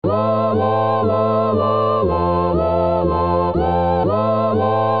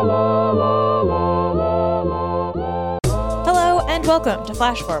Welcome to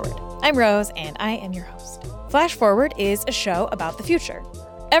Flash Forward. I'm Rose, and I am your host. Flash Forward is a show about the future.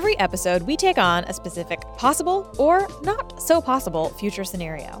 Every episode, we take on a specific possible or not so possible future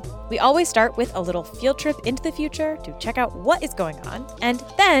scenario. We always start with a little field trip into the future to check out what is going on, and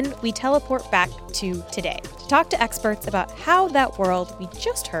then we teleport back to today to talk to experts about how that world we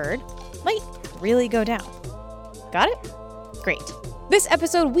just heard might really go down. Got it? Great. This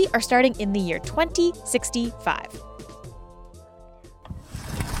episode, we are starting in the year 2065.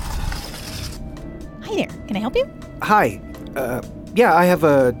 Hi there, can I help you? Hi. Yeah, I have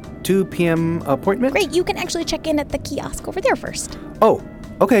a 2 p.m. appointment. Great, you can actually check in at the kiosk over there first. Oh,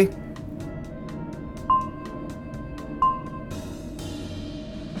 okay.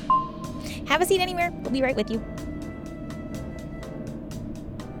 Have a seat anywhere. We'll be right with you.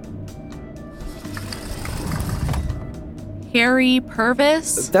 Harry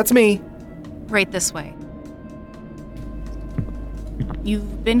Purvis? That's me. Right this way.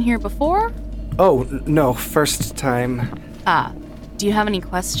 You've been here before? Oh, no, first time. Do you have any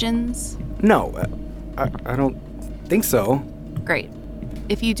questions? No, I don't think so. Great.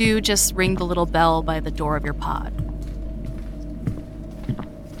 If you do, just ring the little bell by the door of your pod.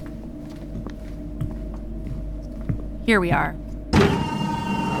 Here we are.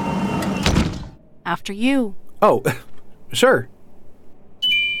 After you. Oh, sure.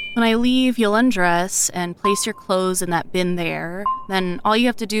 When I leave, you'll undress and place your clothes in that bin there. Then all you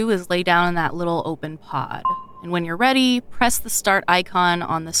have to do is lay down in that little open pod. And when you're ready, press the start icon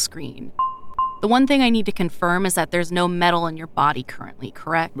on the screen. The one thing I need to confirm is that there's no metal in your body currently,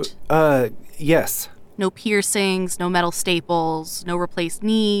 correct? Yes. No piercings, no metal staples, no replaced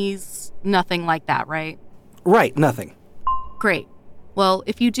knees, nothing like that, right? Right, nothing. Great. Well,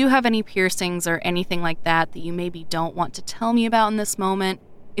 if you do have any piercings or anything like that you maybe don't want to tell me about in this moment,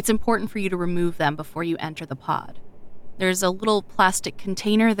 it's important for you to remove them before you enter the pod. There's a little plastic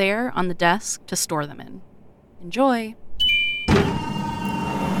container there on the desk to store them in. Enjoy.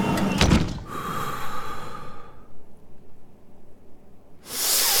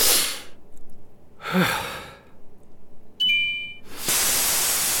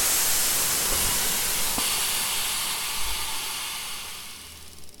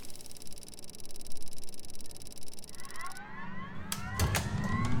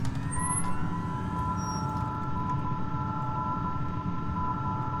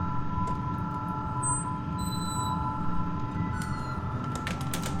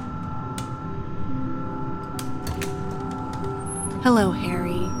 Hello,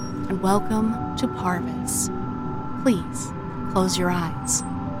 Harry, and welcome to Parvis. Please, close your eyes.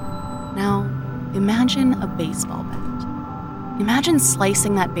 Now, imagine a baseball bat. Imagine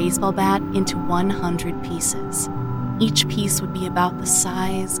slicing that baseball bat into 100 pieces. Each piece would be about the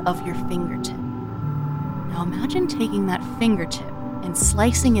size of your fingertip. Now imagine taking that fingertip and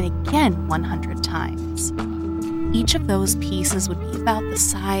slicing it again 100 times. Each of those pieces would be about the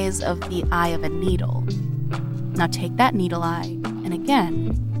size of the eye of a needle. Now take that needle eye, and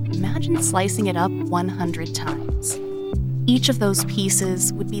again, imagine slicing it up 100 times. Each of those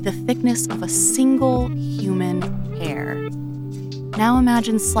pieces would be the thickness of a single human hair. Now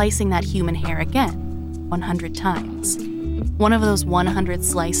imagine slicing that human hair again, 100 times. One of those 100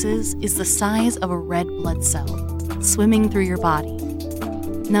 slices is the size of a red blood cell, swimming through your body.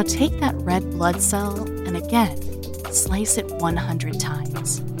 Now take that red blood cell, and again, slice it 100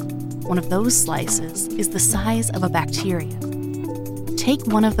 times. One of those slices is the size of a bacteria. Take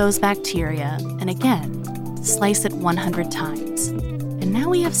one of those bacteria, and again, slice it 100 times. And now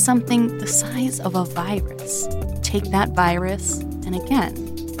we have something the size of a virus. Take that virus, and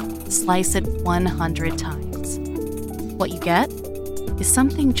again, slice it 100 times. What you get is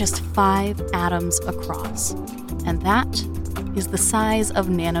something just 5 atoms across. And that is the size of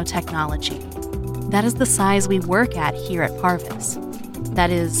nanotechnology. That is the size we work at here at Parvis. That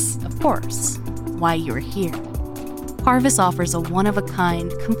is, of course, why you're here. Parvis offers a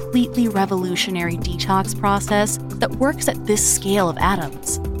one-of-a-kind, completely revolutionary detox process that works at this scale of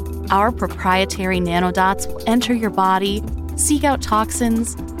atoms. Our proprietary nanodots will enter your body, seek out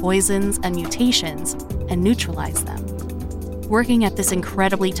toxins, poisons, and mutations, and neutralize them. Working at this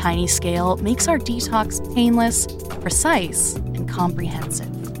incredibly tiny scale makes our detox painless, precise, and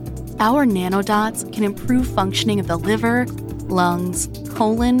comprehensive. Our nanodots can improve functioning of the liver, lungs,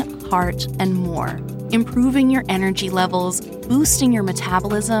 colon, heart, and more, improving your energy levels, boosting your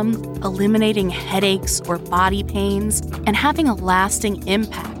metabolism, eliminating headaches or body pains, and having a lasting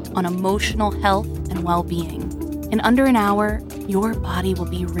impact on emotional health and well-being. In under an hour, your body will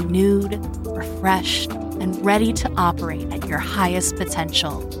be renewed, refreshed, and ready to operate at your highest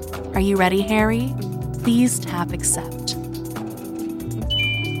potential. Are you ready, Harry? Please tap accept.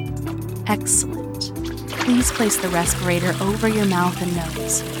 Excellent. Please place the respirator over your mouth and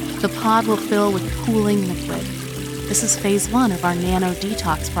nose. The pod will fill with cooling liquid. This is phase 1 of our nano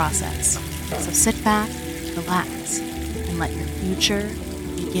detox process. So sit back, relax, and let your future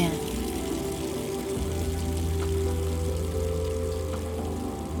begin.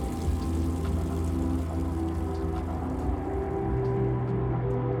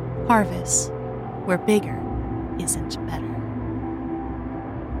 Parvis, where bigger isn't better.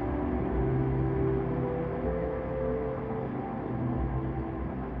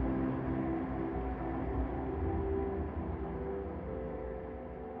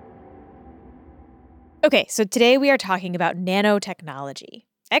 Okay, so today we are talking about nanotechnology.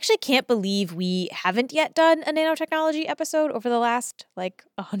 I actually can't believe we haven't yet done a nanotechnology episode over the last,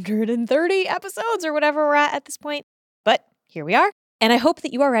 130 episodes or whatever we're at this point. But here we are, and I hope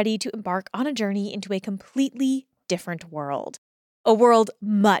that you are ready to embark on a journey into a completely different world. A world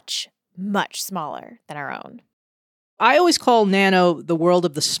much, much smaller than our own. I always call nano the world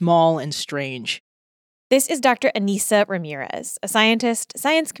of the small and strange. This is Dr. Ainissa Ramirez, a scientist,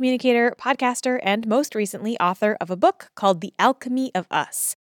 science communicator, podcaster, and most recently author of a book called The Alchemy of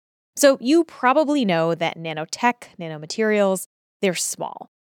Us. So you probably know that nanotech, nanomaterials, they're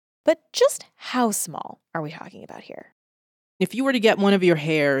small. But just how small are we talking about here? If you were to get one of your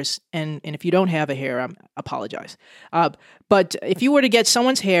hairs, and if you don't have a hair, I apologize. But if you were to get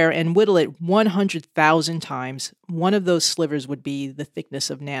someone's hair and whittle it 100,000 times, one of those slivers would be the thickness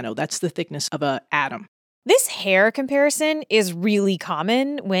of nano. That's the thickness of an atom. This hair comparison is really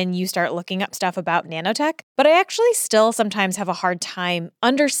common when you start looking up stuff about nanotech, but I actually still sometimes have a hard time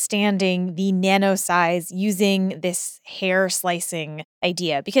understanding the nano size using this hair slicing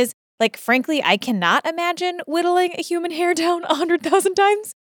idea because, frankly, I cannot imagine whittling a human hair down 100,000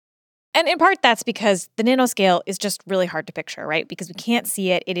 times. And in part, that's because the nanoscale is just really hard to picture, right? Because we can't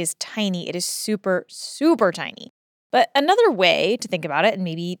see it. It is tiny. It is super, super tiny. But another way to think about it, and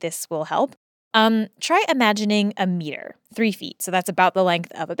maybe this will help, try imagining a meter, 3 feet. So that's about the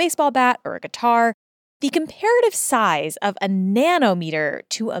length of a baseball bat or a guitar. The comparative size of a nanometer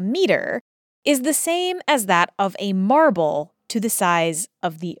to a meter is the same as that of a marble to the size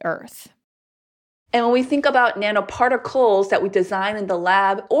of the Earth. And when we think about nanoparticles that we design in the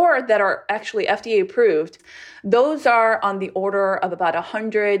lab or that are actually FDA approved, those are on the order of about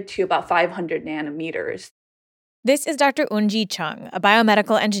 100 to about 500 nanometers. This is Dr. Eunji Chung, a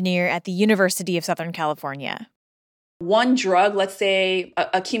biomedical engineer at the University of Southern California. One drug, let's say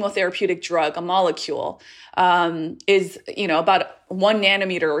a chemotherapeutic drug, a molecule, is about 1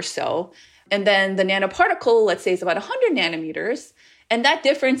 nanometer or so. And then the nanoparticle, let's say, is about 100 nanometers. And that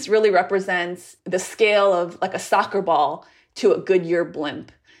difference really represents the scale of like a soccer ball to a Goodyear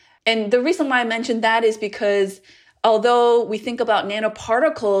blimp. And the reason why I mentioned that is because although we think about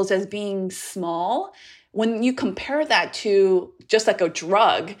nanoparticles as being small, when you compare that to just like a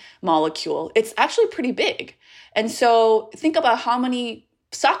drug molecule, it's actually pretty big. And so think about how many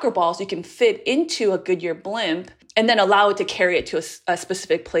soccer balls you can fit into a Goodyear blimp and then allow it to carry it to a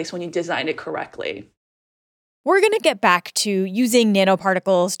specific place when you design it correctly. We're going to get back to using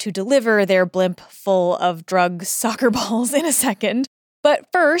nanoparticles to deliver their blimp full of drug soccer balls in a second. But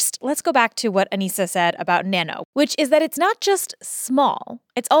first, let's go back to what Ainissa said about nano, which is that it's not just small,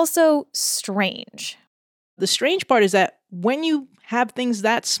 it's also strange. The strange part is that when you have things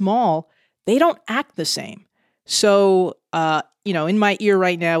that small, they don't act the same. So, in my ear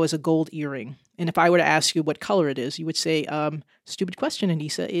right now is a gold earring. And if I were to ask you what color it is, you would say, stupid question,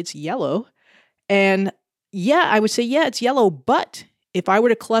 Ainissa, it's yellow. And yeah, I would say, yeah, it's yellow. But if I were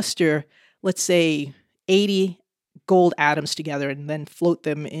to cluster, let's say, 80 gold atoms together and then float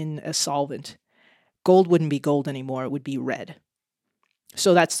them in a solvent, gold wouldn't be gold anymore. It would be red.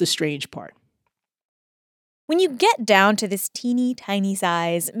 So that's the strange part. When you get down to this teeny tiny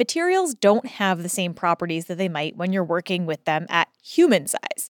size, materials don't have the same properties that they might when you're working with them at human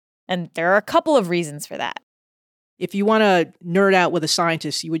size. And there are a couple of reasons for that. If you want to nerd out with a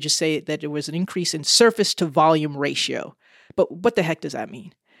scientist, you would just say that there was an increase in surface to volume ratio. But what the heck does that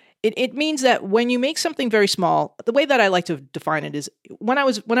mean? It means that when you make something very small, the way that I like to define it is when I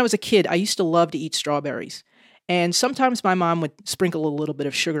was a kid, I used to love to eat strawberries. And sometimes my mom would sprinkle a little bit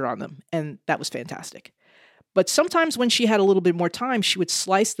of sugar on them, and that was fantastic. But sometimes when she had a little bit more time, she would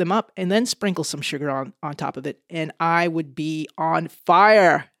slice them up and then sprinkle some sugar on top of it, and I would be on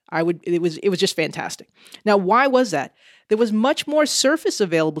fire. It was just fantastic. Now, why was that? There was much more surface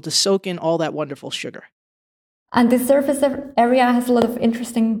available to soak in all that wonderful sugar. And the surface area has a lot of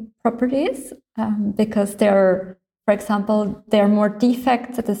interesting properties because for example, there are more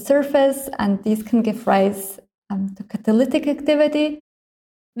defects at the surface, and these can give rise to catalytic activity.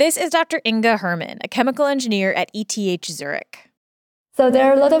 This is Dr. Inga Herrmann, a chemical engineer at ETH Zurich. So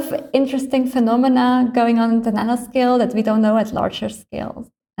there are a lot of interesting phenomena going on at the nanoscale that we don't know at larger scales.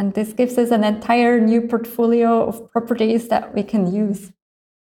 And this gives us an entire new portfolio of properties that we can use.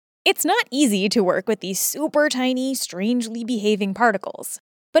 It's not easy to work with these super tiny, strangely behaving particles.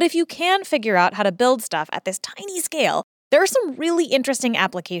 But if you can figure out how to build stuff at this tiny scale, there are some really interesting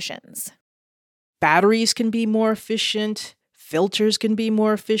applications. Batteries can be more efficient. Filters can be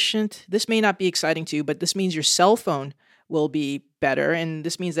more efficient. This may not be exciting to you, but this means your cell phone will be better. And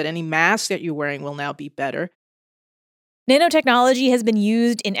this means that any mask that you're wearing will now be better. Nanotechnology has been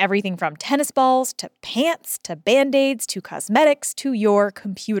used in everything from tennis balls to pants to Band-Aids to cosmetics to your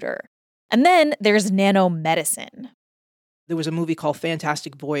computer. And then there's nanomedicine. There was a movie called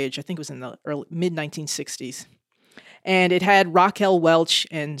Fantastic Voyage. I think it was in the mid-1960s. And it had Raquel Welch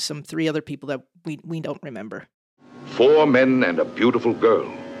and some 3 other people that we don't remember. 4 men and a beautiful girl,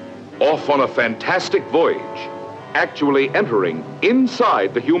 off on a fantastic voyage, actually entering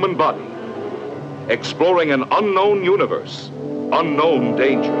inside the human body, exploring an unknown universe, unknown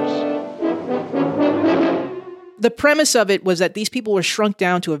dangers. The premise of it was that these people were shrunk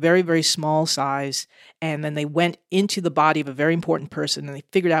down to a very, very small size, and then they went into the body of a very important person, and they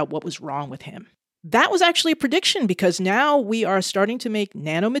figured out what was wrong with him. That was actually a prediction, because now we are starting to make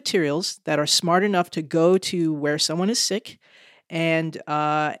nanomaterials that are smart enough to go to where someone is sick and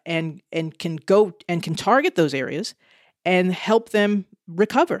can go and can target those areas and help them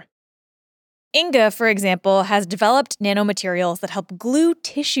recover. Inga, for example, has developed nanomaterials that help glue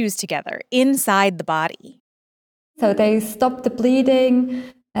tissues together inside the body. So they stop the bleeding,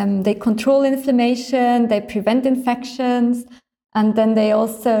 they control inflammation, they prevent infections, and then they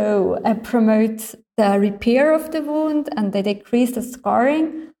also promote the repair of the wound, and they decrease the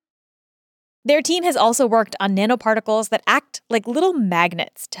scarring. Their team has also worked on nanoparticles that act like little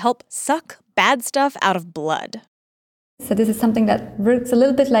magnets to help suck bad stuff out of blood. So this is something that works a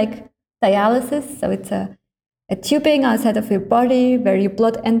little bit like dialysis. So it's a tubing outside of your body where your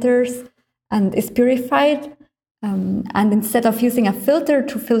blood enters and is purified. And instead of using a filter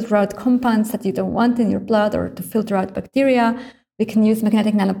to filter out compounds that you don't want in your blood or to filter out bacteria, we can use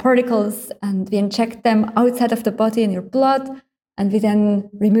magnetic nanoparticles, and we inject them outside of the body in your blood, and we then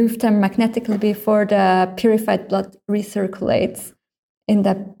remove them magnetically before the purified blood recirculates in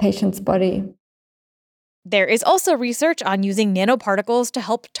the patient's body. There is also research on using nanoparticles to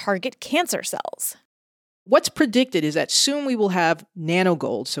help target cancer cells. What's predicted is that soon we will have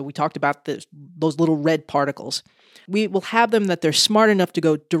nanogold. So we talked about those little red particles. We will have them that they're smart enough to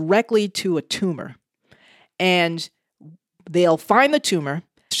go directly to a tumor. And they'll find the tumor,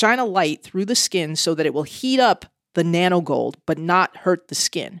 shine a light through the skin so that it will heat up the nanogold, but not hurt the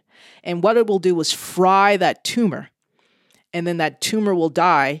skin. And what it will do is fry that tumor. And then that tumor will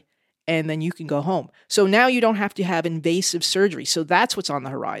die, and then you can go home. So now you don't have to have invasive surgery. So that's what's on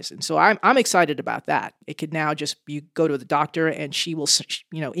the horizon. So I'm excited about that. It could now just, you go to the doctor and she will,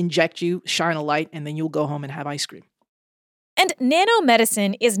 inject you, shine a light, and then you'll go home and have ice cream. And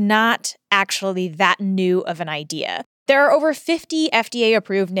nanomedicine is not actually that new of an idea. There are over 50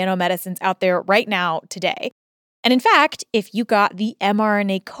 FDA-approved nanomedicines out there right now today. And in fact, if you got the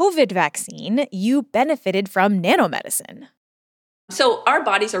mRNA COVID vaccine, you benefited from nanomedicine. So our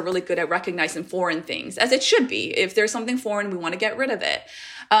bodies are really good at recognizing foreign things, as it should be. If there's something foreign, we want to get rid of it.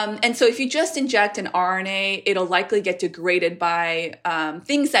 And so if you just inject an RNA, it'll likely get degraded by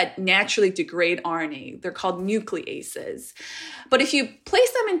things that naturally degrade RNA. They're called nucleases. But if you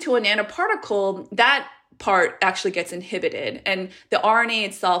place them into a nanoparticle, that part actually gets inhibited, and the RNA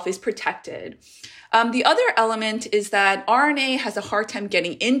itself is protected. The other element is that RNA has a hard time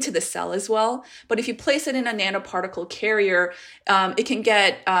getting into the cell as well. But if you place it in a nanoparticle carrier, it can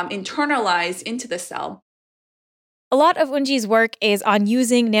get internalized into the cell. A lot of Eunji's work is on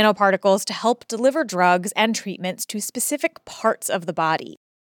using nanoparticles to help deliver drugs and treatments to specific parts of the body.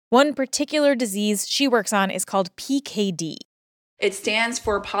 One particular disease she works on is called PKD. It stands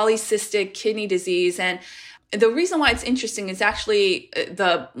for polycystic kidney disease. And the reason why it's interesting is actually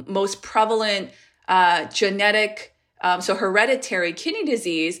the most prevalent genetic, so hereditary kidney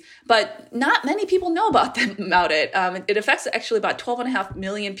disease, but not many people know about it. It affects actually about 12.5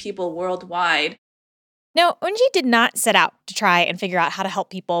 million people worldwide. Now, Eunji did not set out to try and figure out how to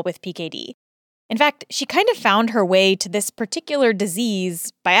help people with PKD. In fact, she kind of found her way to this particular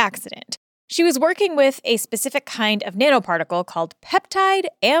disease by accident. She was working with a specific kind of nanoparticle called peptide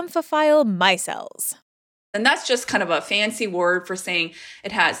amphiphile micelles. And that's just kind of a fancy word for saying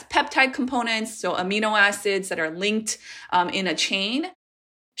it has peptide components, so amino acids that are linked in a chain.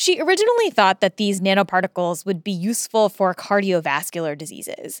 She originally thought that these nanoparticles would be useful for cardiovascular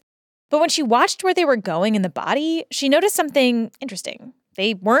diseases. But when she watched where they were going in the body, she noticed something interesting.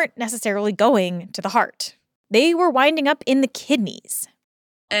 They weren't necessarily going to the heart. They were winding up in the kidneys.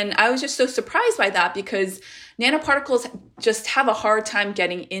 And I was just so surprised by that because nanoparticles just have a hard time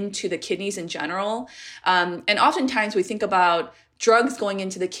getting into the kidneys in general. And oftentimes we think about drugs going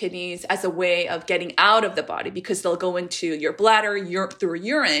into the kidneys as a way of getting out of the body because they'll go into your bladder through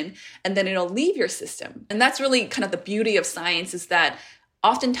urine, and then it'll leave your system. And that's really kind of the beauty of science, is that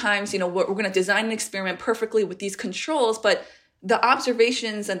oftentimes, we're going to design an experiment perfectly with these controls, but the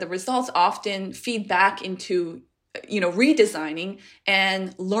observations and the results often feed back into redesigning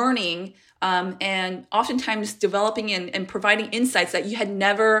and learning, and oftentimes developing and providing insights that you had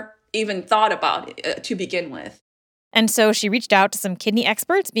never even thought about to begin with. And so she reached out to some kidney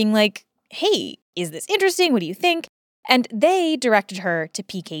experts being like, hey, is this interesting? What do you think? And they directed her to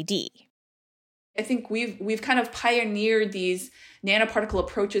PKD. I think we've kind of pioneered these nanoparticle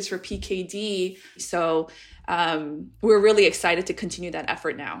approaches for PKD. So we're really excited to continue that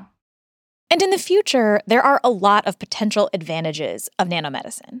effort now. And in the future, there are a lot of potential advantages of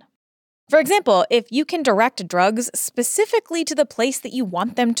nanomedicine. For example, if you can direct drugs specifically to the place that you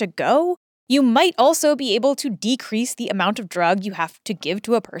want them to go, you might also be able to decrease the amount of drug you have to give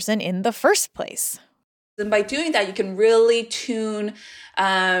to a person in the first place. And by doing that, you can really tune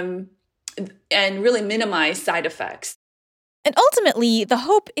and really minimize side effects. And ultimately, the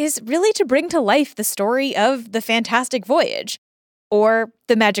hope is really to bring to life the story of the Fantastic Voyage, or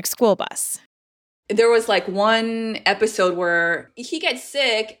the Magic School Bus. There was one episode where he gets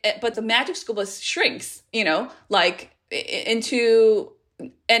sick, but the Magic School Bus shrinks, into...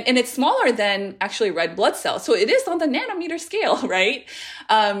 And it's smaller than actually red blood cells. So it is on the nanometer scale, right?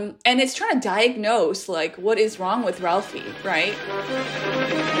 And it's trying to diagnose, what is wrong with Ralphie, right?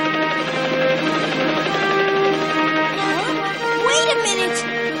 Wait a minute!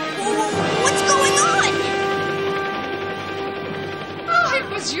 What's going on? Oh, it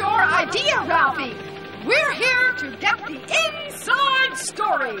was your idea, Ralphie. We're here to get the inside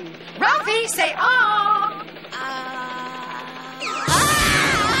story. Ralphie, say ah!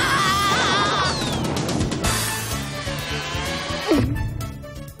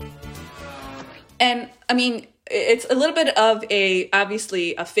 And I mean, it's a little bit of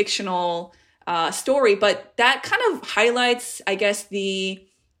obviously a fictional story, but that kind of highlights, I guess, the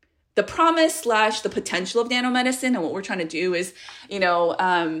promise / the potential of nanomedicine. And what we're trying to do is,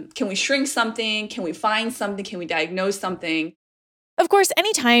 can we shrink something? Can we find something? Can we diagnose something? Of course,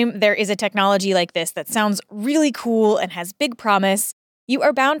 anytime there is a technology like this that sounds really cool and has big promise, you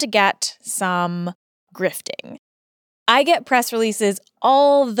are bound to get some grifting. I get press releases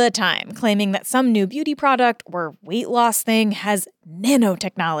all the time claiming that some new beauty product or weight loss thing has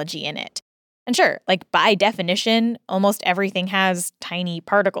nanotechnology in it. And sure, by definition, almost everything has tiny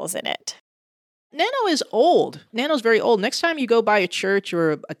particles in it. Nano is old. Nano's very old. Next time you go by a church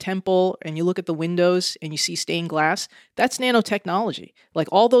or a temple and you look at the windows and you see stained glass, that's nanotechnology.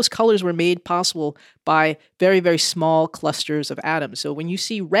 All those colors were made possible by very, very small clusters of atoms. So when you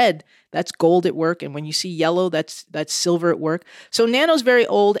see red, that's gold at work. And when you see yellow, that's silver at work. So nano's very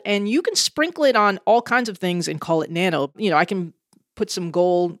old, and you can sprinkle it on all kinds of things and call it nano. I can put some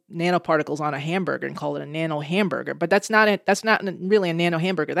gold nanoparticles on a hamburger and call it a nano hamburger, but that's not really a nano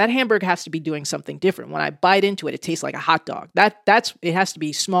hamburger. That hamburger has to be doing something different. When I bite into it, it tastes like a hot dog. It has to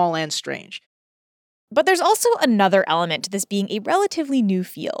be small and strange. But there's also another element to this being a relatively new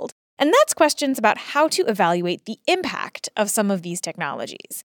field, and that's questions about how to evaluate the impact of some of these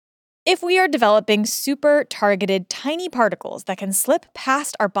technologies. If we are developing super targeted tiny particles that can slip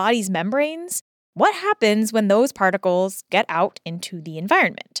past our body's membranes, what happens when those particles get out into the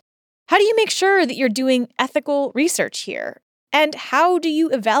environment? How do you make sure that you're doing ethical research here? And how do you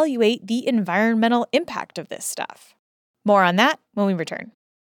evaluate the environmental impact of this stuff? More on that when we return.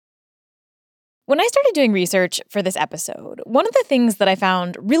 When I started doing research for this episode, one of the things that I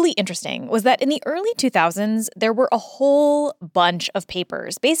found really interesting was that in the early 2000s, there were a whole bunch of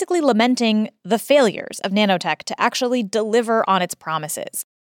papers basically lamenting the failures of nanotech to actually deliver on its promises.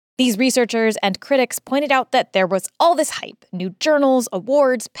 These researchers and critics pointed out that there was all this hype, new journals,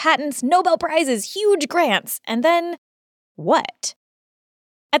 awards, patents, Nobel Prizes, huge grants, and then what?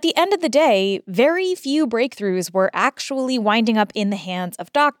 At the end of the day, very few breakthroughs were actually winding up in the hands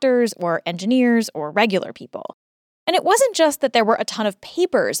of doctors or engineers or regular people. And it wasn't just that there were a ton of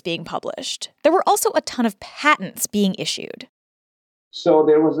papers being published. There were also a ton of patents being issued. So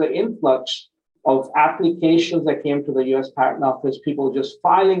there was an influx of applications that came to the U.S. Patent Office, people just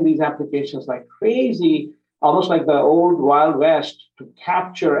filing these applications like crazy. almost like the old Wild West, to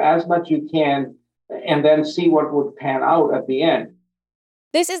capture as much you can and then see what would pan out at the end.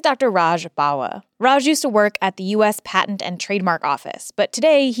 This is Dr. Raj Bawa. Raj used to work at the U.S. Patent and Trademark Office, but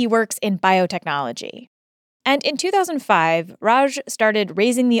today he works in biotechnology. And in 2005, Raj started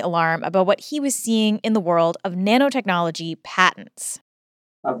raising the alarm about what he was seeing in the world of nanotechnology patents.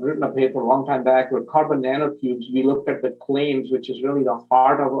 I've written a paper a long time back with carbon nanotubes. We looked at the claims, which is really the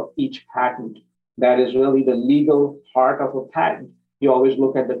heart of each patent. That is really the legal heart of a patent. You always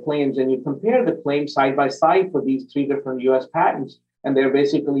look at the claims and you compare the claims side by side for these three different US patents, and they're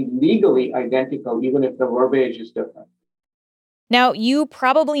basically legally identical, even if the verbiage is different. Now, you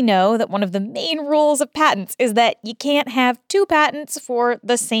probably know that one of the main rules of patents is that you can't have two patents for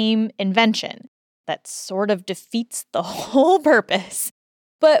the same invention. That sort of defeats the whole purpose.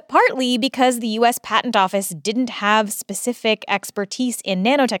 But partly because the U.S. Patent Office didn't have specific expertise in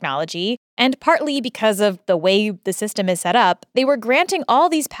nanotechnology, and partly because of the way the system is set up, they were granting all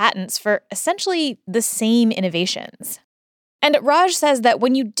these patents for essentially the same innovations. And Raj says that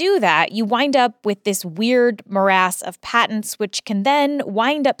when you do that, you wind up with this weird morass of patents, which can then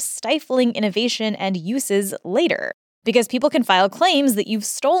wind up stifling innovation and uses later, because people can file claims that you've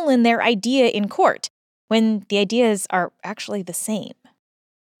stolen their idea in court, when the ideas are actually the same.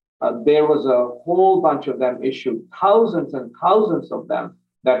 There was a whole bunch of them issued, thousands and thousands of them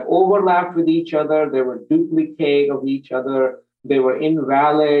that overlapped with each other. They were duplicate of each other. They were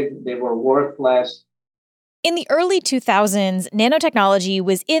invalid. They were worthless. In the early 2000s, nanotechnology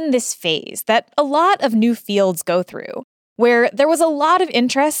was in this phase that a lot of new fields go through, where there was a lot of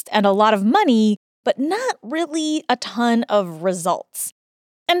interest and a lot of money, but not really a ton of results.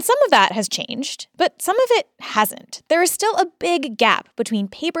 And some of that has changed, but some of it hasn't. There is still a big gap between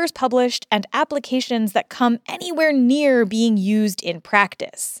papers published and applications that come anywhere near being used in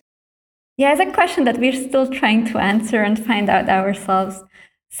practice. Yeah, it's a question that we're still trying to answer and find out ourselves.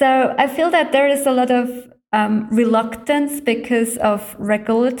 So I feel that there is a lot of reluctance because of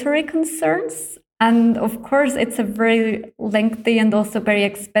regulatory concerns. And of course, it's a very lengthy and also very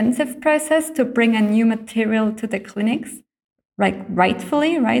expensive process to bring a new material to the clinics.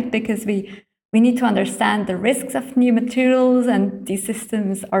 Rightfully, right? Because we need to understand the risks of new materials, and these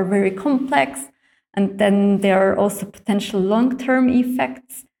systems are very complex. And then there are also potential long-term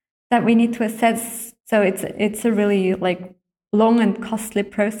effects that we need to assess. So it's a really long and costly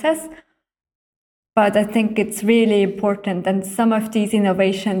process. But I think it's really important, and some of these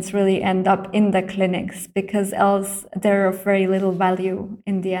innovations really end up in the clinics because else they're of very little value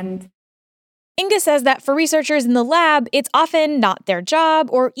in the end. Inga says that for researchers in the lab, it's often not their job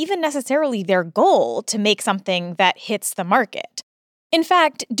or even necessarily their goal to make something that hits the market. In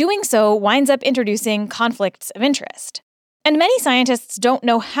fact, doing so winds up introducing conflicts of interest. And many scientists don't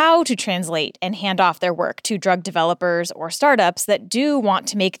know how to translate and hand off their work to drug developers or startups that do want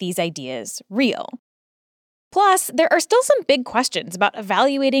to make these ideas real. Plus, there are still some big questions about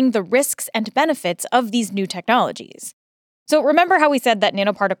evaluating the risks and benefits of these new technologies. So remember how we said that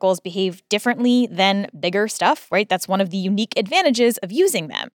nanoparticles behave differently than bigger stuff, right? That's one of the unique advantages of using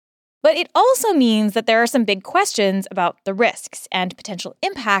them. But it also means that there are some big questions about the risks and potential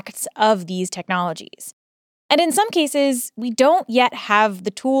impacts of these technologies. And in some cases, we don't yet have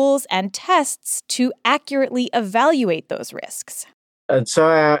the tools and tests to accurately evaluate those risks. And so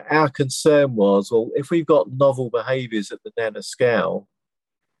our concern was, well, if we've got novel behaviors at the nanoscale,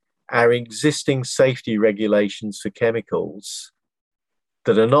 our existing safety regulations for chemicals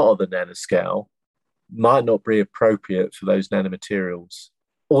that are not at the nanoscale might not be appropriate for those nanomaterials.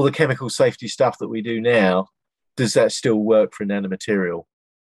 All the chemical safety stuff that we do now, does that still work for a nanomaterial?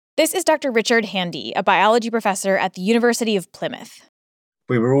 This is Dr. Richard Handy, a biology professor at the University of Plymouth.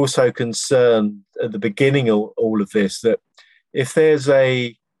 We were also concerned at the beginning of all of this that if there's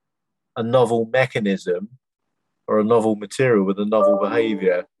a novel mechanism or a novel material with a novel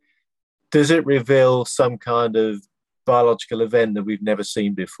behavior, does it reveal some kind of biological event that we've never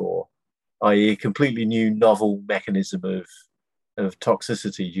seen before, i.e. a completely new novel mechanism of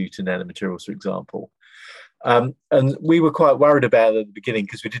toxicity due to nanomaterials, for example? And we were quite worried about it at the beginning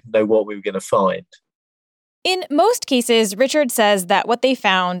because we didn't know what we were going to find. In most cases, Richard says that what they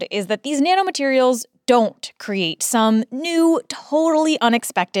found is that these nanomaterials don't create some new, totally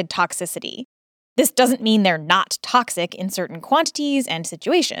unexpected toxicity. This doesn't mean they're not toxic in certain quantities and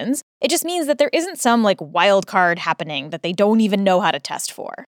situations. It just means that there isn't some wild card happening that they don't even know how to test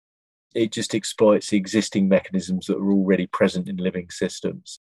for. It just exploits the existing mechanisms that are already present in living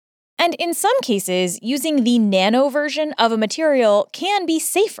systems. And in some cases, using the nano version of a material can be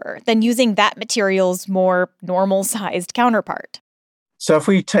safer than using that material's more normal-sized counterpart. So if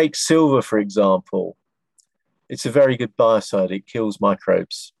we take silver, for example, It's a very good biocide. It kills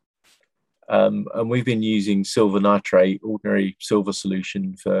microbes. And we've been using silver nitrate, ordinary silver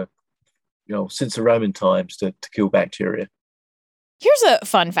solution for, since the Roman times to kill bacteria. Here's a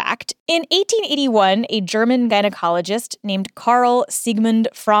fun fact. In 1881, a German gynecologist named Carl Sigmund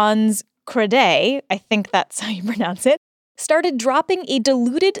Franz Krede, I think that's how you pronounce it, started dropping a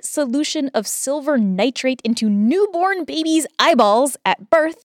diluted solution of silver nitrate into newborn babies' eyeballs at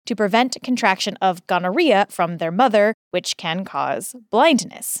birth to prevent contraction of gonorrhea from their mother, which can cause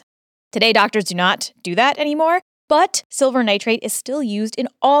blindness. Today, doctors do not do that anymore, but silver nitrate is still used in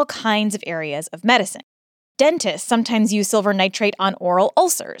all kinds of areas of medicine. Dentists sometimes use silver nitrate on oral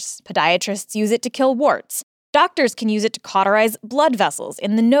ulcers. Podiatrists use it to kill warts. Doctors can use it to cauterize blood vessels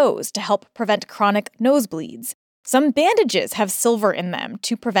in the nose to help prevent chronic nosebleeds. Some bandages have silver in them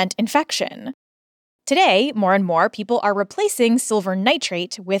to prevent infection. Today, more and more people are replacing silver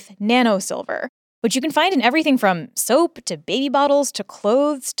nitrate with nanosilver, which you can find in everything from soap to baby bottles to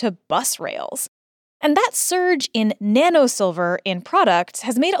clothes to bus rails. And that surge in nanosilver in products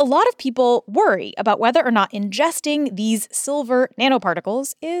has made a lot of people worry about whether or not ingesting these silver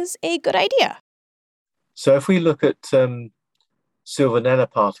nanoparticles is a good idea. So if we look at silver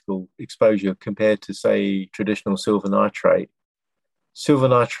nanoparticle exposure compared to, say, traditional silver nitrate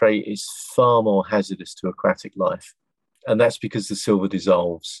is far more hazardous to aquatic life. And that's because the silver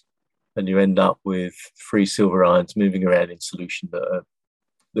dissolves and you end up with free silver ions moving around in solution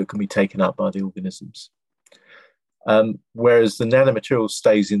that can be taken up by the organisms. Whereas the nanomaterial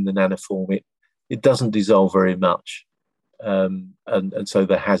stays in the nanoform, it doesn't dissolve very much. And so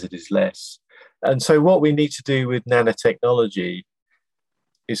the hazard is less. And so what we need to do with nanotechnology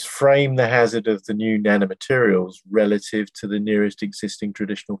is frame the hazard of the new nanomaterials relative to the nearest existing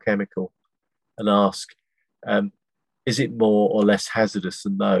traditional chemical and ask, is it more or less hazardous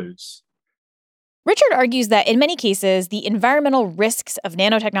than those? Richard argues that in many cases, the environmental risks of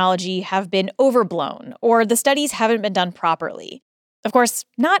nanotechnology have been overblown, or the studies haven't been done properly. Of course,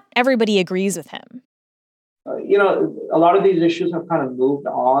 not everybody agrees with him. A lot of these issues have kind of moved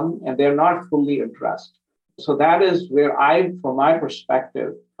on, and they're not fully addressed. So that is where from my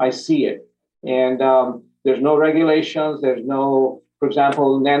perspective, I see it. And there's no regulations. There's no, for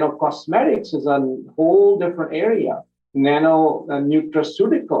example, nanocosmetics is a whole different area. Nano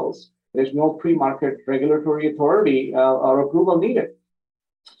nutraceuticals. There's no pre-market regulatory authority or approval needed.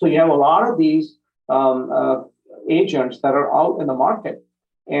 So you have a lot of these agents that are out in the market,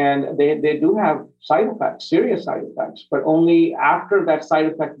 and they do have side effects, serious side effects, but only after that side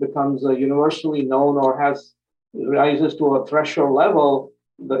effect becomes universally known or rises to a threshold level,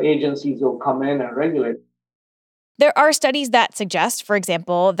 the agencies will come in and regulate. There are studies that suggest, for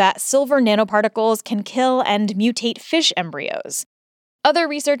example, that silver nanoparticles can kill and mutate fish embryos. Other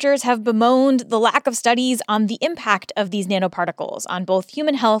researchers have bemoaned the lack of studies on the impact of these nanoparticles on both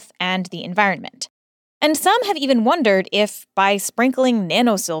human health and the environment. And some have even wondered if, by sprinkling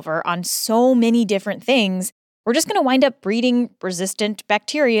nanosilver on so many different things, we're just going to wind up breeding resistant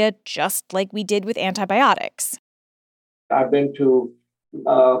bacteria just like we did with antibiotics. I've been to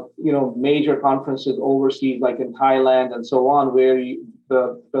major conferences overseas, like in Thailand and so on, where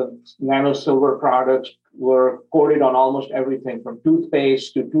the nanosilver products were coated on almost everything from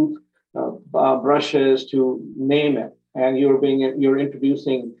toothpaste to tooth brushes to name it. And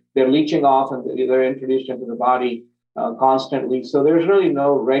they're leaching off and they're introduced into the body constantly. So there's really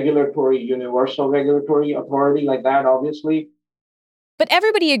no universal regulatory authority like that, obviously. But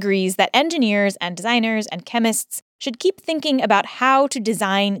everybody agrees that engineers and designers and chemists should keep thinking about how to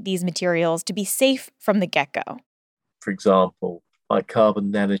design these materials to be safe from the get-go. For example, like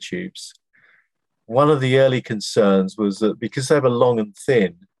carbon nanotubes. One of the early concerns was that because they were long and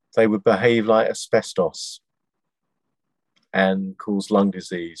thin, they would behave like asbestos and cause lung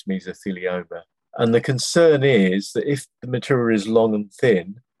disease, mesothelioma. And the concern is that if the material is long and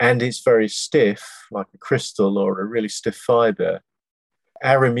thin and it's very stiff, like a crystal or a really stiff fiber,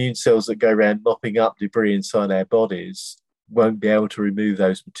 our immune cells that go around mopping up debris inside our bodies won't be able to remove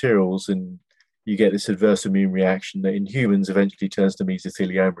those materials, and you get this adverse immune reaction that in humans eventually turns to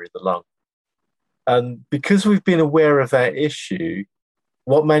mesothelioma in the lung. And because we've been aware of that issue,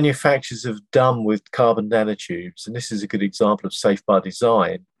 what manufacturers have done with carbon nanotubes, and this is a good example of safe by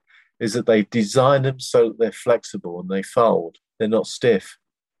design, is that they've designed them so that they're flexible and they fold. They're not stiff.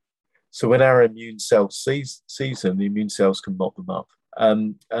 So when our immune cell sees them, the immune cells can mop them up.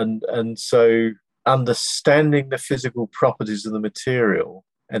 And so understanding the physical properties of the material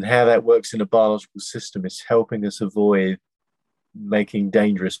and how that works in a biological system is helping us avoid making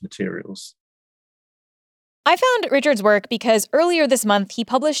dangerous materials. I found Richard's work because earlier this month he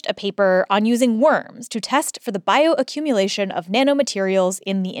published a paper on using worms to test for the bioaccumulation of nanomaterials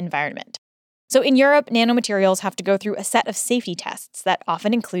in the environment. So in Europe, nanomaterials have to go through a set of safety tests that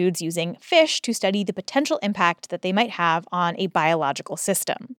often includes using fish to study the potential impact that they might have on a biological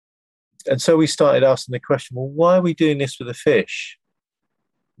system. And so we started asking the question, well, why are we doing this with a fish?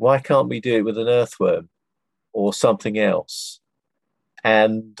 Why can't we do it with an earthworm or something else?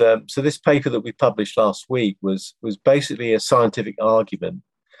 And so this paper that we published last week was basically a scientific argument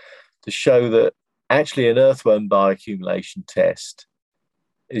to show that actually an earthworm bioaccumulation test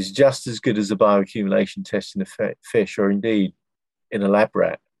is just as good as a bioaccumulation test in a fish or indeed in a lab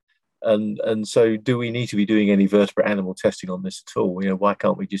rat. And so do we need to be doing any vertebrate animal testing on this at all? Why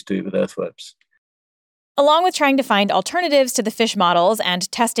can't we just do it with earthworms? Along with trying to find alternatives to the fish models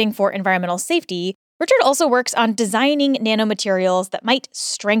and testing for environmental safety, Richard also works on designing nanomaterials that might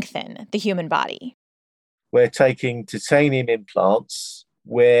strengthen the human body. We're taking titanium implants,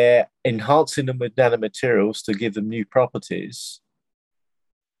 we're enhancing them with nanomaterials to give them new properties.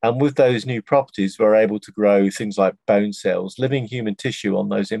 And with those new properties, we're able to grow things like bone cells, living human tissue on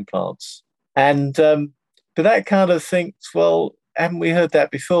those implants. And but that kind of thinks, well, haven't we heard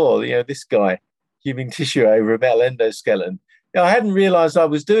that before? This guy, human tissue over a metal endoskeleton. I hadn't realized I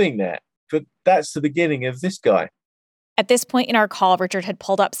was doing that, but that's the beginning of this guy. At this point in our call, Richard had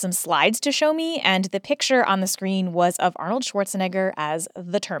pulled up some slides to show me, and the picture on the screen was of Arnold Schwarzenegger as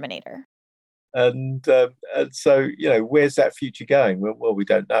the Terminator. And so, where's that future going? Well, we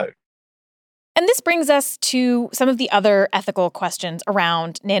don't know. And this brings us to some of the other ethical questions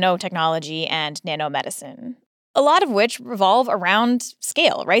around nanotechnology and nanomedicine, a lot of which revolve around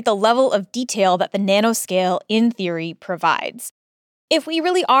scale, right? The level of detail that the nanoscale, in theory, provides. If we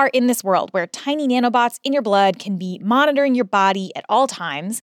really are in this world where tiny nanobots in your blood can be monitoring your body at all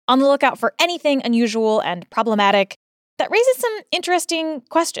times, on the lookout for anything unusual and problematic, that raises some interesting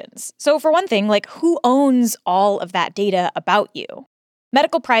questions. So for one thing, who owns all of that data about you?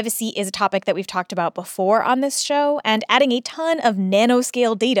 Medical privacy is a topic that we've talked about before on this show, and adding a ton of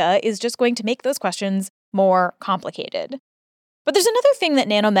nanoscale data is just going to make those questions more complicated. But there's another thing that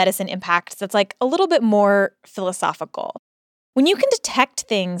nanomedicine impacts that's a little bit more philosophical. When you can detect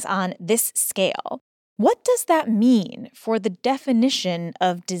things on this scale, what does that mean for the definition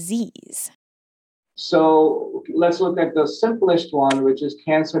of disease? So let's look at the simplest one, which is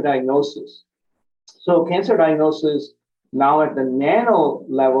cancer diagnosis. So cancer diagnosis now at the nano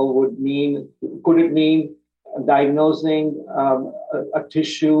level could it mean diagnosing a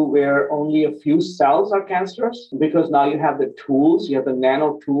tissue where only a few cells are cancerous? Because now you have the tools, you have the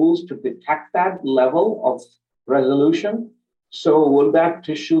nano tools to detect that level of resolution. So will that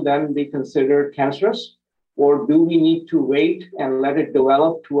tissue then be considered cancerous? Or do we need to wait and let it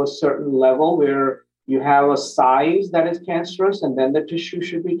develop to a certain level where you have a size that is cancerous and then the tissue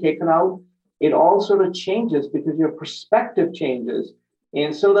should be taken out? It all sort of changes because your perspective changes.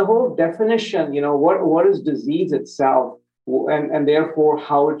 And so the whole definition, what is disease itself and therefore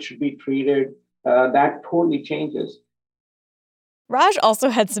how it should be treated, that totally changes. Raj also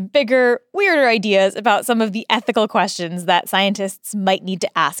had some bigger, weirder ideas about some of the ethical questions that scientists might need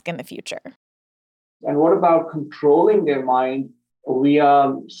to ask in the future. And what about controlling their mind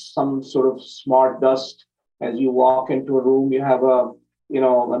via some sort of smart dust? As you walk into a room, you have a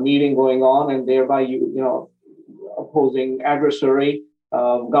meeting going on, and thereby opposing adversary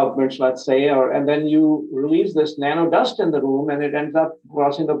governments, let's say, and then you release this nano dust in the room, and it ends up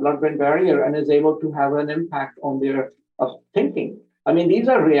crossing the blood-brain barrier and is able to have an impact on their thinking. I mean, these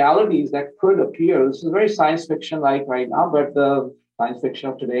are realities that could appear. This is very science fiction-like right now, but the science fiction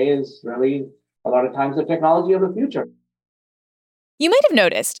of today is really a lot of times the technology of the future. You might have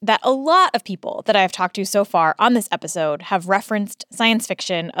noticed that a lot of people that I've talked to so far on this episode have referenced science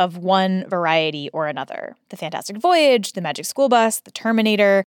fiction of one variety or another. The Fantastic Voyage, The Magic School Bus, The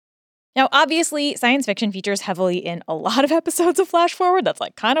Terminator. Now, obviously, science fiction features heavily in a lot of episodes of Flash Forward. That's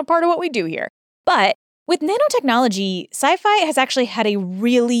kind of part of what we do here. But with nanotechnology, sci-fi has actually had a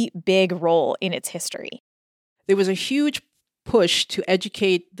really big role in its history. There was a huge push to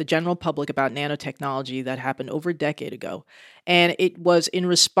educate the general public about nanotechnology that happened over a decade ago. And it was in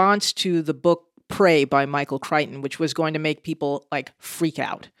response to the book Prey by Michael Crichton, which was going to make people freak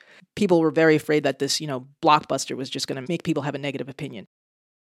out. People were very afraid that this, blockbuster was just going to make people have a negative opinion.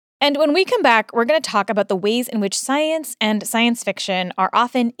 And when we come back, we're going to talk about the ways in which science and science fiction are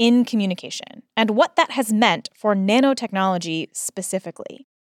often in communication and what that has meant for nanotechnology specifically.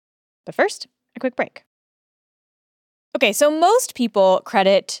 But first, a quick break. Okay, so most people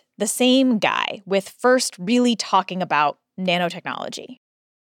credit the same guy with first really talking about nanotechnology.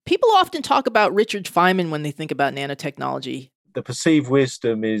 People often talk about Richard Feynman when they think about nanotechnology. The perceived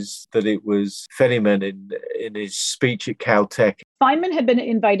wisdom is that it was Feynman in his speech at Caltech. Feynman had been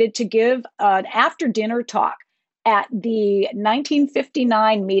invited to give an after-dinner talk at the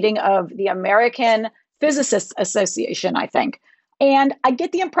 1959 meeting of the American Physicists Association, I think. And I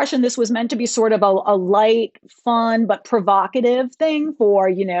get the impression this was meant to be sort of a light, fun, but provocative thing for,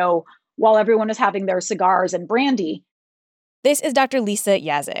 while everyone is having their cigars and brandy. This is Dr. Lisa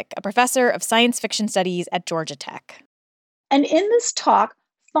Yaszek, a professor of science fiction studies at Georgia Tech. And in this talk,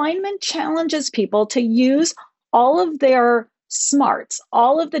 Feynman challenges people to use all of their smarts,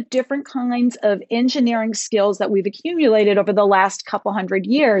 all of the different kinds of engineering skills that we've accumulated over the last couple hundred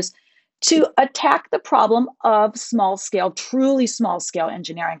years to attack the problem of small scale, truly small scale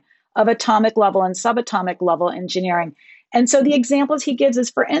engineering, of atomic level and subatomic level engineering. And so the examples he gives is,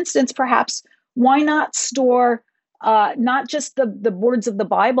 for instance, perhaps why not store not just the words of the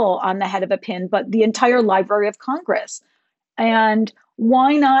Bible on the head of a pin, but the entire Library of Congress? And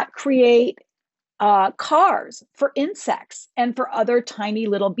why not create cars for insects and for other tiny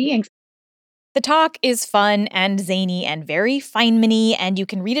little beings? The talk is fun and zany and very Feynman-y, and you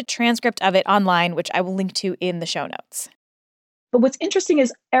can read a transcript of it online, which I will link to in the show notes. But what's interesting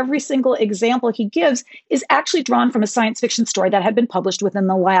is every single example he gives is actually drawn from a science fiction story that had been published within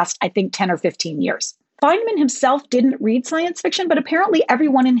the last, I think, 10 or 15 years. Feynman himself didn't read science fiction, but apparently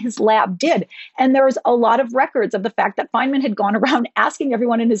everyone in his lab did. And there was a lot of records of the fact that Feynman had gone around asking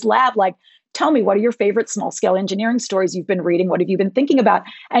everyone in his lab, like, tell me, what are your favorite small-scale engineering stories you've been reading? What have you been thinking about?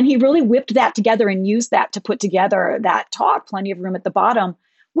 And he really whipped that together and used that to put together that talk, Plenty of Room at the Bottom,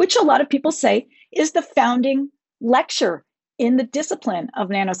 which a lot of people say is the founding lecture in the discipline of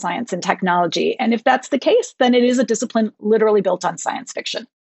nanoscience and technology. And if that's the case, then it is a discipline literally built on science fiction.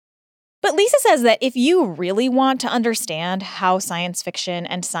 But Lisa says that if you really want to understand how science fiction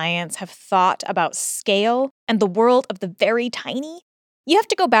and science have thought about scale and the world of the very tiny, you have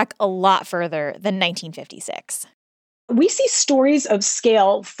to go back a lot further than 1956. We see stories of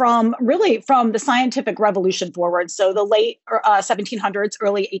scale from the scientific revolution forward, so the late 1700s,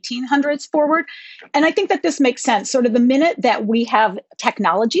 early 1800s forward. And I think that this makes sense. Sort of the minute that we have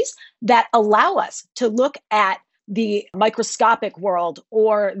technologies that allow us to look at the microscopic world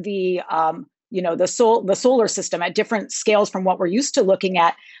or the solar system at different scales from what we're used to looking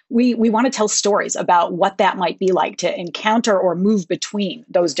at, we want to tell stories about what that might be like to encounter or move between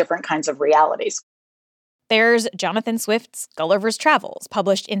those different kinds of realities. There's Jonathan Swift's Gulliver's Travels,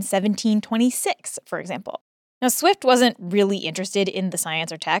 published in 1726, for example. Now, Swift wasn't really interested in the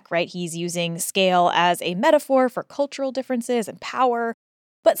science or tech, right? He's using scale as a metaphor for cultural differences and power.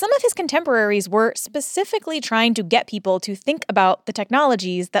 But some of his contemporaries were specifically trying to get people to think about the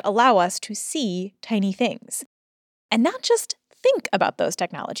technologies that allow us to see tiny things. And not just think about those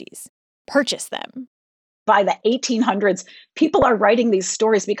technologies, purchase them. By the 1800s, people are writing these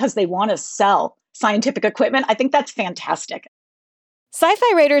stories because they want to sell scientific equipment. I think that's fantastic.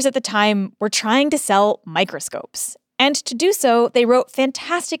 Sci-fi writers at the time were trying to sell microscopes. And to do so, they wrote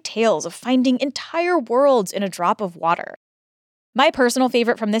fantastic tales of finding entire worlds in a drop of water. My personal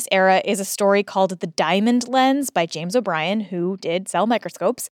favorite from this era is a story called The Diamond Lens by James O'Brien, who did sell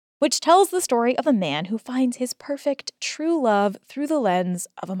microscopes, which tells the story of a man who finds his perfect true love through the lens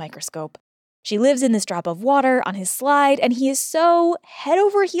of a microscope. She lives in this drop of water on his slide, and he is so head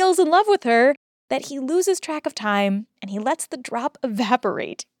over heels in love with her that he loses track of time and he lets the drop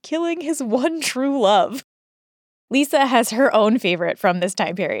evaporate, killing his one true love. Lisa has her own favorite from this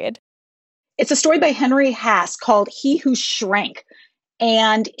time period. It's a story by Henry Haas called He Who Shrank.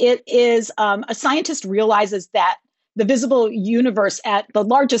 And it is a scientist realizes that the visible universe at the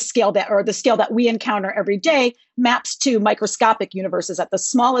largest scale the scale that we encounter every day maps to microscopic universes at the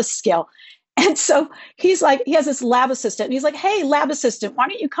smallest scale. And so he's like, he has this lab assistant and he's like, hey, lab assistant, why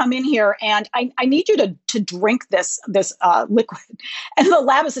don't you come in here? And I need you to drink this liquid. And the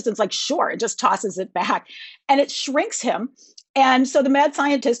lab assistant's like, sure, it just tosses it back and it shrinks him. And so the mad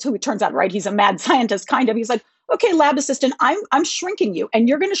scientist, who it turns out, right, he's a mad scientist, kind of, he's like, okay, lab assistant, I'm shrinking you and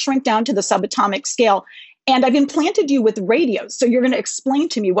you're going to shrink down to the subatomic scale. And I've implanted you with radios. So you're going to explain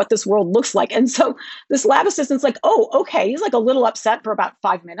to me what this world looks like. And so this lab assistant's like, oh, okay. He's like a little upset for about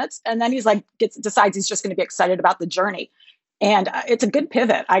 5 minutes. And then he's like, decides he's just going to be excited about the journey. And it's a good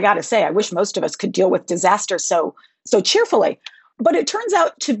pivot. I got to say, I wish most of us could deal with disaster so cheerfully. But it turns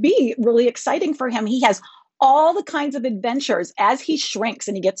out to be really exciting for him. He has all the kinds of adventures as he shrinks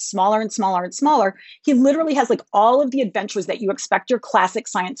and he gets smaller and smaller and smaller. He literally has like all of the adventures that you expect your classic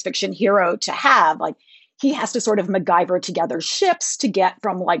science fiction hero to have. Like he has to sort of MacGyver together ships to get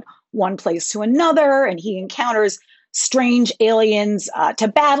from like one place to another. And he encounters strange aliens to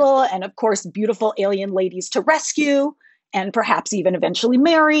battle, and of course, beautiful alien ladies to rescue, and perhaps even eventually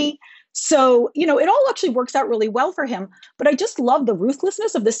marry. So, it all actually works out really well for him. But I just love the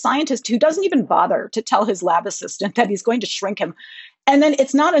ruthlessness of this scientist who doesn't even bother to tell his lab assistant that he's going to shrink him. And then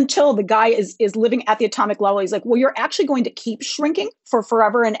it's not until the guy is living at the atomic level, he's like, well, you're actually going to keep shrinking for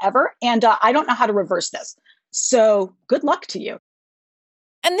forever and ever. And I don't know how to reverse this. So good luck to you.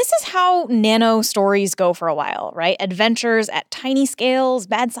 And this is how nano stories go for a while, right? Adventures at tiny scales,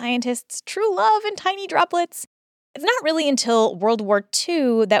 bad scientists, true love in tiny droplets. It's not really until World War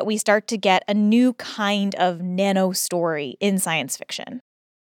II that we start to get a new kind of nano story in science fiction.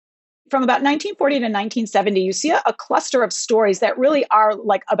 From about 1940 to 1970, you see a cluster of stories that really are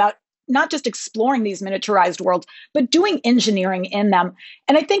like about not just exploring these miniaturized worlds, but doing engineering in them.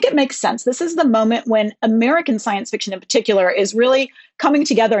 And I think it makes sense. This is the moment when American science fiction in particular is really coming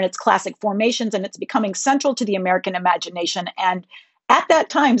together in its classic formations, and it's becoming central to the American imagination. And at that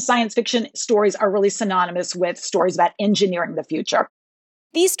time, science fiction stories are really synonymous with stories about engineering the future.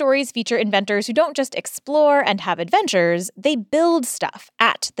 These stories feature inventors who don't just explore and have adventures, they build stuff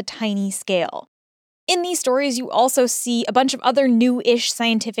at the tiny scale. In these stories, you also see a bunch of other new-ish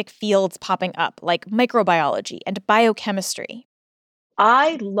scientific fields popping up, like microbiology and biochemistry.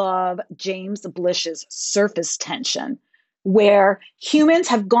 I love James Blish's Surface Tension, where humans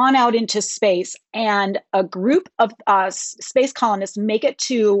have gone out into space and a group of space colonists make it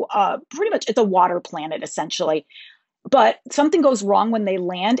to pretty much, it's a water planet, essentially. But something goes wrong when they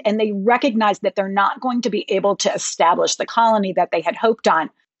land, and they recognize that they're not going to be able to establish the colony that they had hoped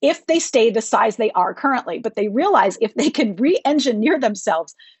on if they stay the size they are currently. But they realize if they can re-engineer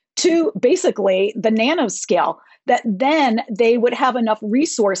themselves to basically the nanoscale, that then they would have enough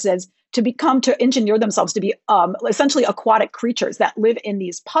resources to engineer themselves to be essentially aquatic creatures that live in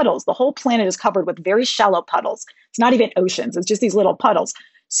these puddles. The whole planet is covered with very shallow puddles. It's not even oceans. It's just these little puddles.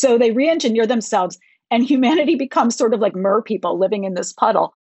 So they re-engineer themselves, and humanity becomes sort of like mer people living in this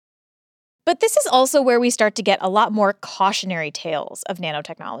puddle. But this is also where we start to get a lot more cautionary tales of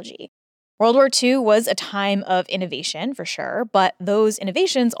nanotechnology. World War II was a time of innovation, for sure, but those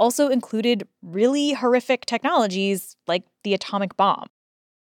innovations also included really horrific technologies like the atomic bomb.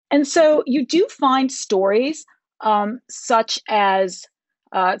 And so you do find stories such as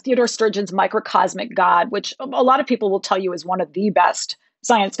Theodore Sturgeon's Microcosmic God, which a lot of people will tell you is one of the best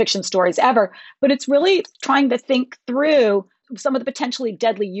science fiction stories ever. But it's really trying to think through some of the potentially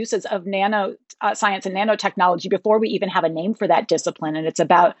deadly uses of nano science and nanotechnology before we even have a name for that discipline. And it's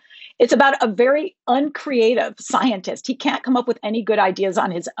about a very uncreative scientist. He can't come up with any good ideas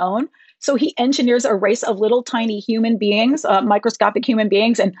on his own. So he engineers a race of little tiny human beings, microscopic human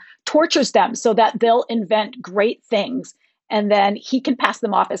beings, and tortures them so that they'll invent great things. And then he can pass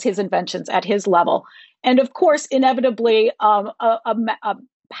them off as his inventions at his level. And of course, inevitably, a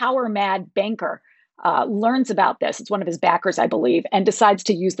power-mad banker learns about this. It's one of his backers, I believe, and decides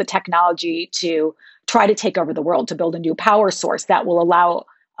to use the technology to try to take over the world, to build a new power source that will allow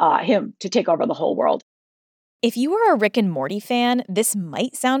him to take over the whole world. If you are a Rick and Morty fan, this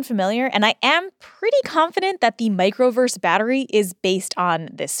might sound familiar, and I am pretty confident that the Microverse battery is based on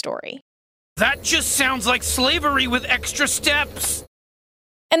this story. That just sounds like slavery with extra steps.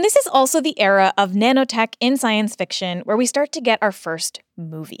 And this is also the era of nanotech in science fiction where we start to get our first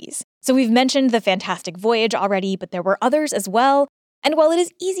movies. So we've mentioned The Fantastic Voyage already, but there were others as well. And while it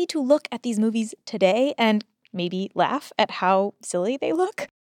is easy to look at these movies today and maybe laugh at how silly they look,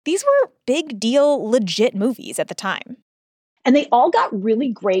 these were big deal, legit movies at the time. And they all got really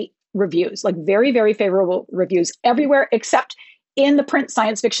great reviews, like very, very favorable reviews everywhere except in the print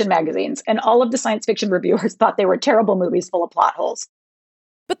science fiction magazines. And all of the science fiction reviewers thought they were terrible movies full of plot holes.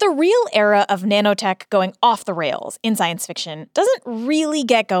 But the real era of nanotech going off the rails in science fiction doesn't really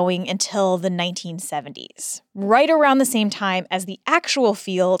get going until the 1970s, right around the same time as the actual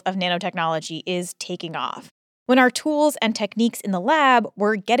field of nanotechnology is taking off, when our tools and techniques in the lab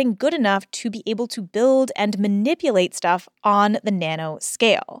were getting good enough to be able to build and manipulate stuff on the nano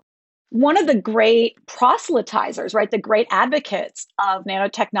scale. One of the great proselytizers, right, the great advocates of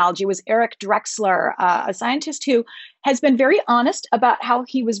nanotechnology was Eric Drexler, a scientist who has been very honest about how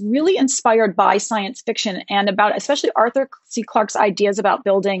he was really inspired by science fiction and about especially Arthur C. Clarke's ideas about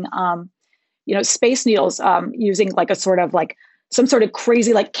building, space needles using some sort of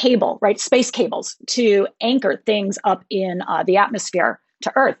crazy like cable, right, space cables to anchor things up in the atmosphere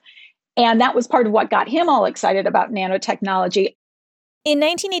to Earth. And that was part of what got him all excited about nanotechnology. In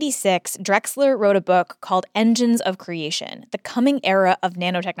 1986, Drexler wrote a book called Engines of Creation, The Coming Era of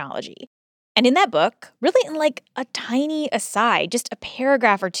Nanotechnology. And in that book, really in like a tiny aside, just a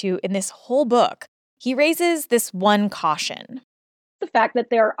paragraph or two in this whole book, he raises this one caution. The fact that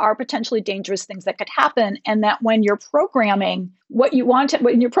there are potentially dangerous things that could happen, and that when you're programming when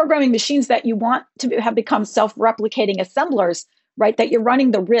you're programming machines that you want to have become self-replicating assemblers, right, that you're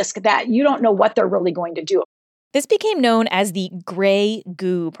running the risk that you don't know what they're really going to do. This became known as the gray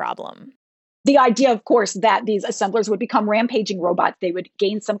goo problem. The idea, of course, that these assemblers would become rampaging robots. They would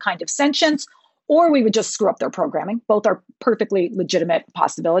gain some kind of sentience, or we would just screw up their programming. Both are perfectly legitimate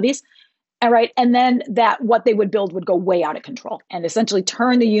possibilities. All right. And then that what they would build would go way out of control and essentially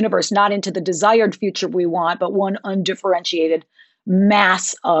turn the universe not into the desired future we want, but one undifferentiated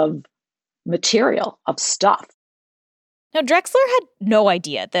mass of material, of stuff. Now, Drexler had no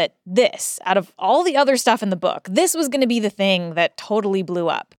idea that this, out of all the other stuff in the book, this was going to be the thing that totally blew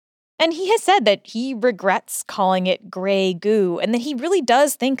up. And he has said that he regrets calling it gray goo, and that he really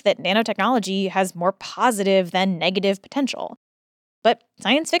does think that nanotechnology has more positive than negative potential. But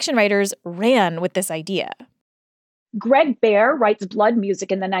science fiction writers ran with this idea. Greg Bear writes Blood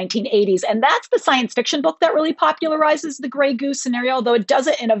Music in the 1980s, and that's the science fiction book that really popularizes the gray goo scenario, although it does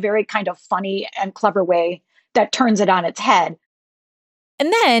it in a very kind of funny and clever way that turns it on its head.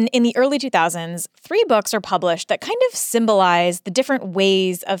 And then, in the early 2000s, 3 books are published that kind of symbolize the different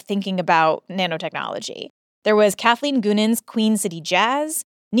ways of thinking about nanotechnology. There was Kathleen Goonan's Queen City Jazz,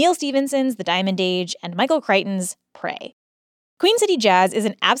 Neal Stephenson's The Diamond Age, and Michael Crichton's Prey. Queen City Jazz is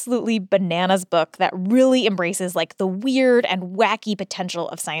an absolutely bananas book that really embraces like the weird and wacky potential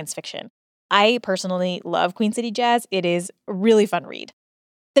of science fiction. I personally love Queen City Jazz. It is a really fun read.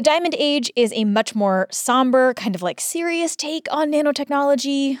 The Diamond Age is a much more somber, kind of like serious take on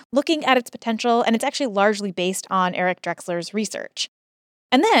nanotechnology, looking at its potential, and it's actually largely based on Eric Drexler's research.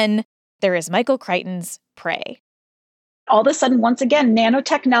 And then there is Michael Crichton's Prey. All of a sudden, once again,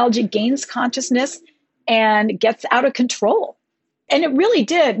 nanotechnology gains consciousness and gets out of control. And it really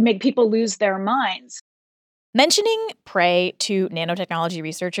did make people lose their minds. Mentioning Prey to nanotechnology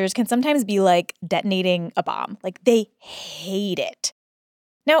researchers can sometimes be like detonating a bomb. Like, they hate it.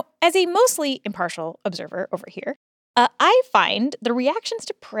 Now, as a mostly impartial observer over here, I find the reactions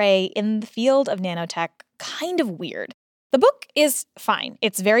to Prey in the field of nanotech kind of weird. The book is fine.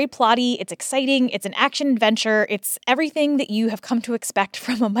 It's very plotty, it's exciting, it's an action adventure, it's everything that you have come to expect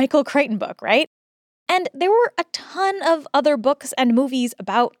from a Michael Crichton book, right? And there were a ton of other books and movies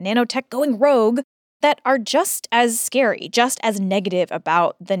about nanotech going rogue that are just as scary, just as negative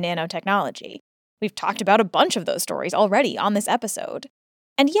about the nanotechnology. We've talked about a bunch of those stories already on this episode.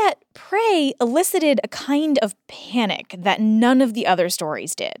 And yet, Prey elicited a kind of panic that none of the other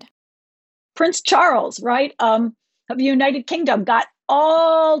stories did. Prince Charles, right, of the United Kingdom got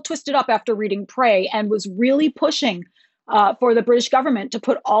all twisted up after reading Prey and was really pushing for the British government to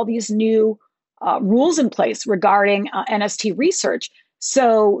put all these new rules in place regarding NST research.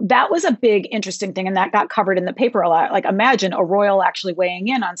 So that was a big, interesting thing. And that got covered in the paper a lot. Like, imagine a royal actually weighing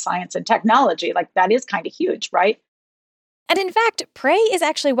in on science and technology. Like, that is kind of huge, right? And in fact, Prey is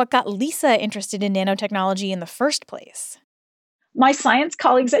actually what got Lisa interested in nanotechnology in the first place. My science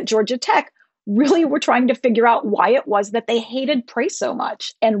colleagues at Georgia Tech really were trying to figure out why it was that they hated Prey so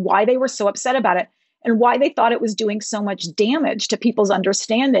much and why they were so upset about it and why they thought it was doing so much damage to people's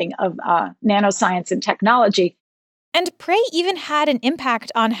understanding of nanoscience and technology. And Prey even had an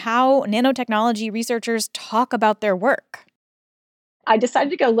impact on how nanotechnology researchers talk about their work. I decided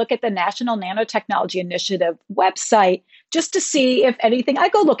to go look at the National Nanotechnology Initiative website just to see if anything, I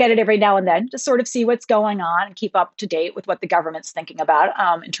go look at it every now and then to sort of see what's going on and keep up to date with what the government's thinking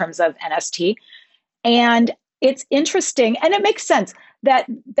about in terms of NST. And it's interesting, and it makes sense that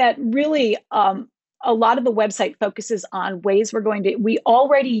really a lot of the website focuses on ways we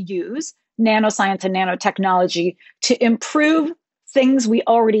already use nanoscience and nanotechnology to improve things we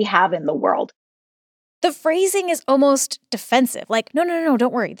already have in the world. The phrasing is almost defensive. Like, no,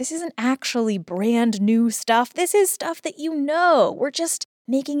 don't worry. This isn't actually brand new stuff. This is stuff that you know. We're just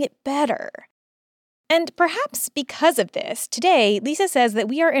making it better. And perhaps because of this, today, Lisa says that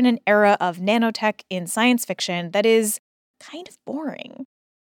we are in an era of nanotech in science fiction that is kind of boring.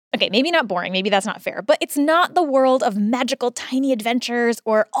 Okay, maybe not boring. Maybe that's not fair. But it's not the world of magical tiny adventures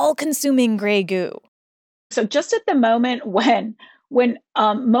or all-consuming gray goo. So just at the moment when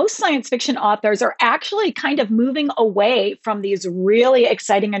most science fiction authors are actually kind of moving away from these really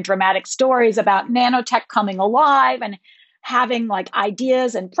exciting and dramatic stories about nanotech coming alive and having like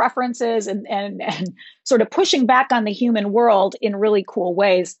ideas and preferences and sort of pushing back on the human world in really cool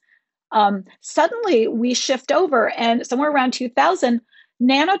ways, suddenly we shift over, and somewhere around 2000,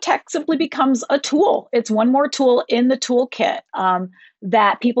 nanotech simply becomes a tool. It's one more tool in the toolkit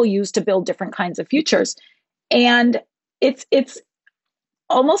that people use to build different kinds of futures. And it's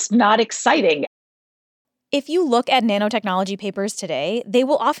almost not exciting. If you look at nanotechnology papers today, they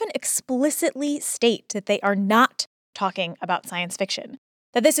will often explicitly state that they are not talking about science fiction,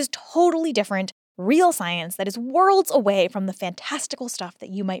 that this is totally different, real science that is worlds away from the fantastical stuff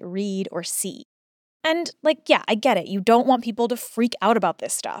that you might read or see. And, yeah, I get it. You don't want people to freak out about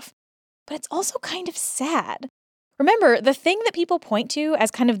this stuff. But it's also kind of sad. Remember, the thing that people point to as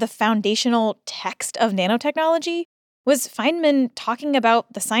kind of the foundational text of nanotechnology was Feynman talking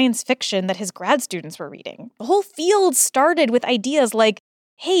about the science fiction that his grad students were reading. The whole field started with ideas like,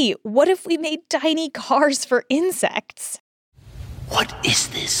 hey, what if we made tiny cars for insects? What is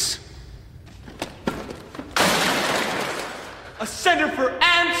this? A center for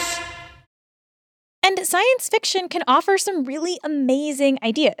ants? And science fiction can offer some really amazing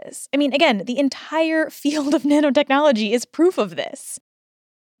ideas. I mean, again, the entire field of nanotechnology is proof of this.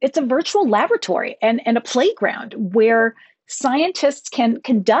 It's a virtual laboratory and a playground where scientists can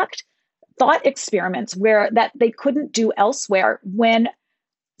conduct thought experiments that they couldn't do elsewhere. When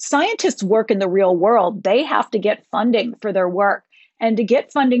scientists work in the real world, they have to get funding for their work. And to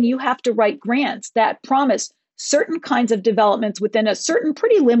get funding, you have to write grants that promise certain kinds of developments within a certain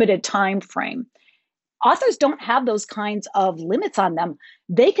pretty limited time frame. Authors don't have those kinds of limits on them.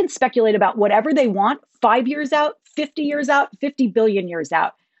 They can speculate about whatever they want 5 years out, 50 years out, 50 billion years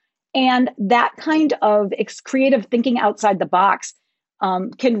out. And that kind of creative thinking outside the box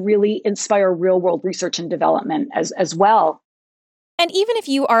can really inspire real-world research and development as well. And even if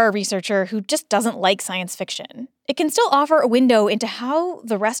you are a researcher who just doesn't like science fiction, it can still offer a window into how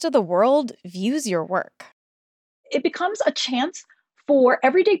the rest of the world views your work. It becomes a chance for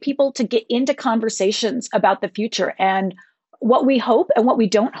everyday people to get into conversations about the future and what we hope and what we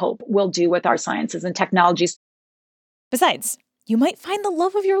don't hope we'll do with our sciences and technologies. Besides, you might find the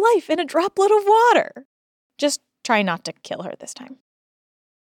love of your life in a droplet of water. Just try not to kill her this time.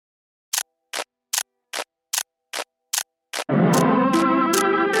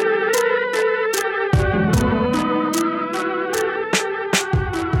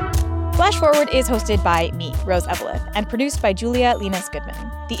 Flash Forward is hosted by me, Rose Eveleth, and produced by Julia Linas Goodman.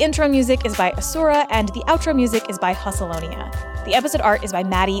 The intro music is by Asura, and the outro music is by Hustleonia. The episode art is by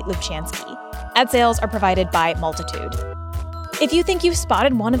Maddie Lubchansky. Ad sales are provided by Multitude. If you think you've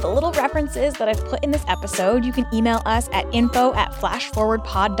spotted one of the little references that I've put in this episode, you can email us at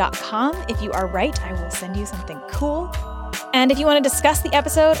info@flashforwardpod.com. If you are right, I will send you something cool. And if you want to discuss the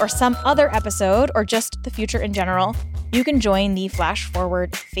episode or some other episode or just the future in general, you can join the Flash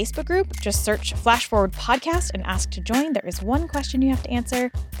Forward Facebook group. Just search Flash Forward Podcast and ask to join. There is one question you have to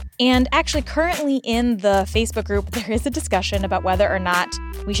answer. And actually, currently in the Facebook group, there is a discussion about whether or not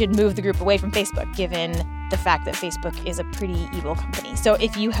we should move the group away from Facebook, given the fact that Facebook is a pretty evil company. So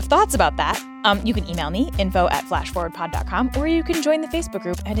if you have thoughts about that, you can email me, info@flashforwardpod.com, or you can join the Facebook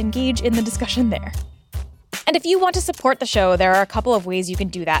group and engage in the discussion there. And if you want to support the show, there are a couple of ways you can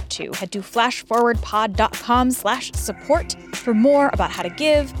do that too. Head to flashforwardpod.com/support for more about how to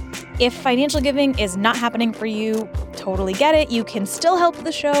give. If financial giving is not happening for you, totally get it. You can still help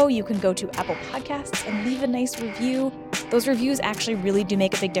the show. You can go to Apple Podcasts and leave a nice review. Those reviews actually really do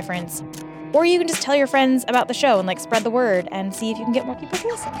make a big difference. Or you can just tell your friends about the show and spread the word and see if you can get more people to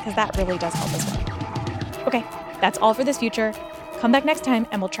listen, because that really does help as well. Okay, that's all for this future. Come back next time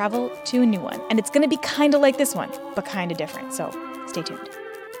and we'll travel to a new one. And it's going to be kind of like this one, but kind of different. So stay tuned.